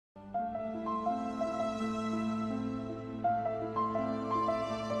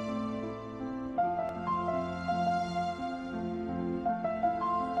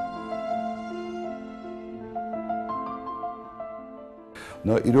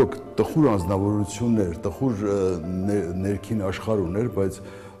Նա իրոք տխուր անձնավորություններ, տխուր ներքին աշխարհ ուներ, բայց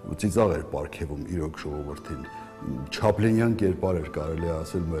ծիծաղ էր պարգևում իրոք ժողովրդին։ Չապլինյան կերպար էր կարելի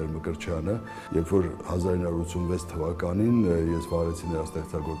ասել մեր Մկրտչյանը, երբ որ 1986 թվականին ես վարեցի նրա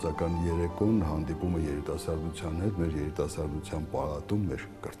ստեղծագործական երեկոն, հանդիպումը երիտասարդության հետ, մեր երիտասարդության պալատում, մեր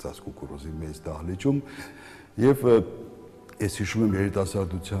կրծած կուկուռուզի մեծ դահլիճում, եւ ես հիշում եմ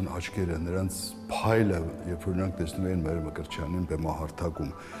երիտասարդության աչքերը, նրանց փայլը, երբ որ նրանք տեսնում էին մեր Մկրտչյանին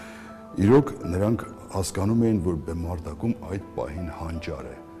բեմահարթակում, իրոք նրանք հասկանում էին, որ բեմահարթակում այդ պահին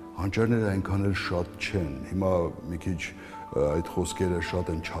հանճար է։ Հանճարները այնքան էլ շատ չեն, հիմա մի քիչ այդ խոսքերը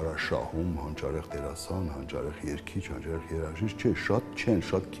շատ են չարաշահում, հանճարեղ դերասան, հանճարեղ երգիչ, հանճարեղ երաժիշտ, չէ, շատ չեն,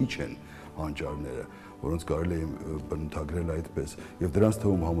 շատ քիչ են հանճարները, որոնց կարելի է բնութագրել այդպես, եւ դրանց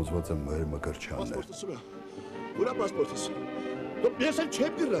թվում համոզված եմ մեր Մկրտչյանն է։ Ուրա պասպորտս։ Դու ես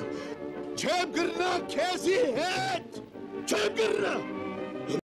չեմ գրնա քեզի հետ, չեմ գրնա։